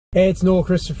Hey, it's Noel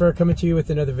Christopher coming to you with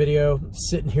another video.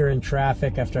 Sitting here in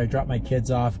traffic after I drop my kids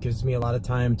off gives me a lot of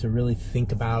time to really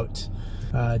think about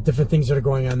different things that are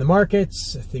going on in the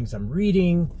markets, things I'm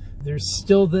reading. There's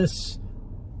still this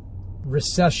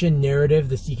recession narrative,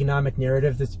 this economic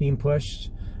narrative that's being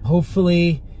pushed.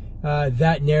 Hopefully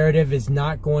that narrative is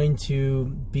not going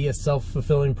to be a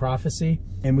self-fulfilling prophecy.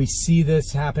 And we see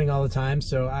this happening all the time.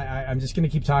 So I'm just going to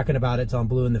keep talking about it till I'm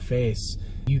blue in the face.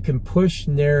 You can push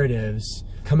narratives.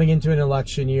 Coming into an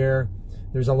election year,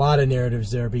 there's a lot of narratives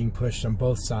that are being pushed on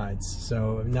both sides.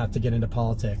 So not to get into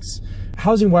politics.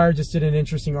 Housing Wire just did an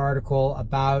interesting article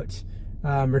about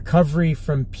recovery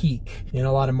from peak in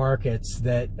a lot of markets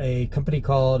that a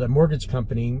mortgage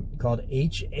company called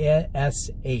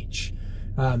HSH.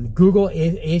 Google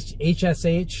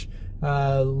HSH,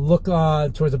 look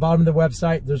towards the bottom of the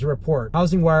website, there's a report.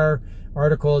 Housing Wire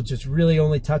article just really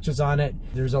only touches on it.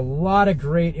 There's a lot of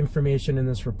great information in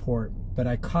this report, but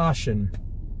I caution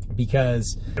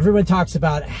because everyone talks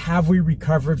about, have we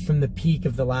recovered from the peak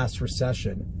of the last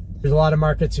recession? There's a lot of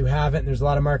markets who haven't, and there's a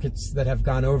lot of markets that have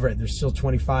gone over it. There's still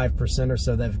 25% or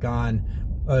so that have gone,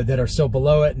 that are still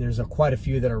below it, and there's quite a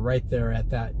few that are right there at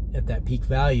that peak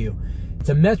value. It's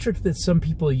a metric that some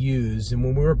people use, and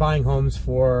when we were buying homes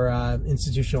for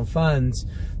institutional funds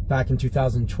back in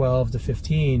 2012 to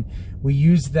 15, we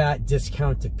used that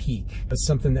discount to peak as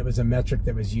something that was a metric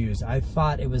that was used. I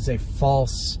thought it was a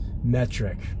false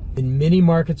metric. In many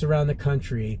markets around the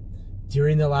country,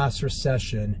 during the last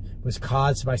recession, was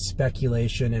caused by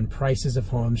speculation, and prices of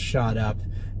homes shot up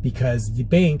because the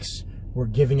banks were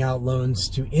giving out loans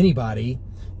to anybody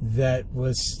that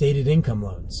was stated income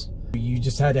loans. You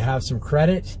just had to have some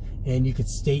credit, and you could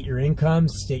state your income,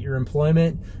 state your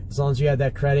employment. As long as you had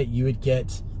that credit, you would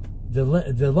get the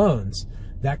loans.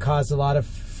 That caused a lot of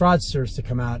fraudsters to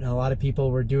come out, and a lot of people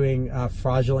were doing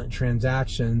fraudulent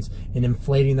transactions and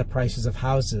inflating the prices of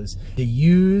houses. To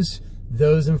use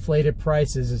those inflated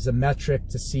prices as a metric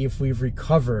to see if we've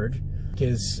recovered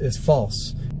is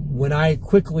false. When I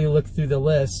quickly look through the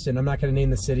list, and I'm not going to name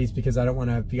the cities because I don't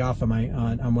want to be off on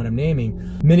what I'm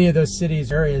naming, many of those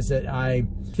cities, areas that I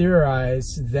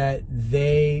theorize that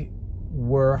they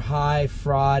were high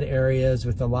fraud areas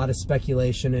with a lot of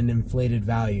speculation and inflated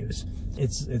values.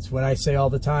 It's what I say all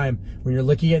the time. When you're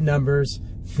looking at numbers,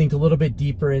 think a little bit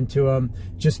deeper into them.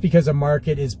 Just because a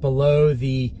market is below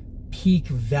the peak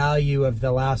value of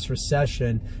the last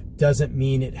recession doesn't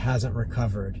mean it hasn't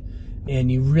recovered.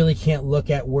 And you really can't look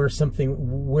at where something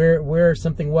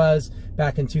was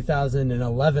back in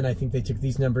 2011. I think they took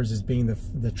these numbers as being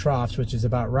the troughs, which is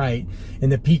about right.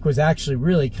 And the peak was actually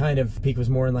really peak was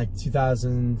more in like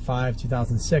 2005,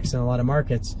 2006 in a lot of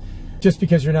markets. Just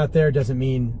because you're not there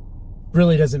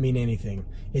really doesn't mean anything.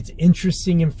 It's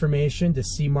interesting information to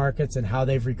see markets and how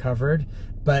they've recovered,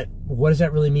 but what does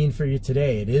that really mean for you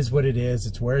today? It is what it is.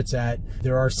 It's where it's at.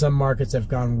 There are some markets that have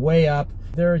gone way up.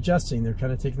 They're adjusting. They're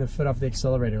kind of taking the foot off the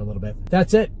accelerator a little bit.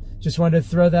 That's it. Just wanted to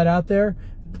throw that out there.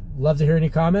 Love to hear any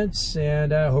comments,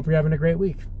 and hope you're having a great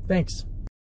week. Thanks.